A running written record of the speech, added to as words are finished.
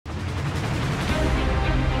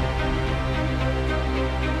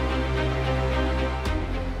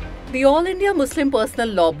The All India Muslim Personal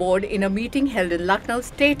Law Board, in a meeting held in Lucknow,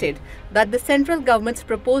 stated that the central government's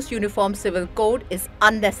proposed Uniform Civil Code is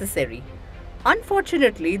unnecessary.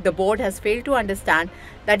 Unfortunately, the board has failed to understand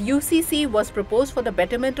that UCC was proposed for the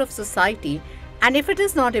betterment of society, and if it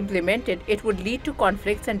is not implemented, it would lead to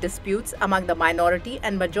conflicts and disputes among the minority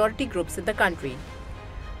and majority groups in the country.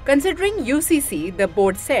 Considering UCC, the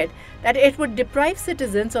board said that it would deprive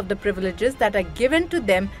citizens of the privileges that are given to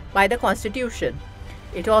them by the Constitution.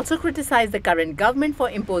 It also criticized the current government for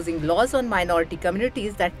imposing laws on minority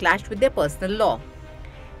communities that clashed with their personal law.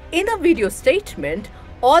 In a video statement,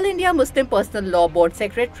 All India Muslim Personal Law Board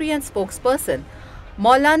Secretary and spokesperson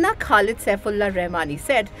Maulana Khalid Saifullah Rahmani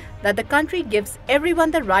said that the country gives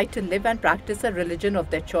everyone the right to live and practice a religion of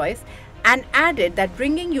their choice, and added that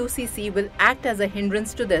bringing UCC will act as a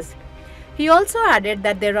hindrance to this. He also added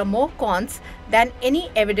that there are more cons than any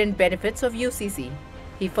evident benefits of UCC.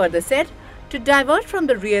 He further said, to divert from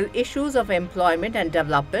the real issues of employment and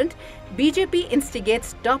development, BJP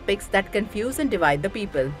instigates topics that confuse and divide the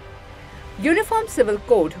people. Uniform Civil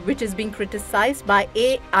Code, which is being criticized by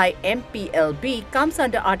AIMPLB, comes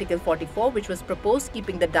under Article 44, which was proposed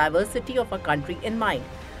keeping the diversity of our country in mind.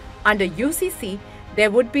 Under UCC,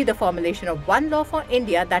 there would be the formulation of one law for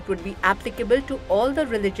India that would be applicable to all the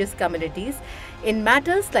religious communities in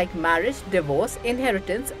matters like marriage, divorce,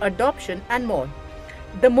 inheritance, adoption, and more.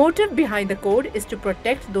 The motive behind the code is to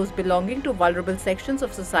protect those belonging to vulnerable sections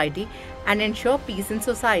of society and ensure peace in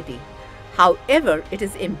society. However, it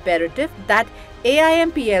is imperative that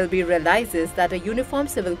AIMPLB realizes that a uniform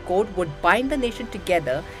civil code would bind the nation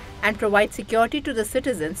together and provide security to the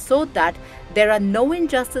citizens so that there are no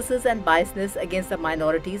injustices and biasness against the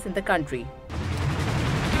minorities in the country.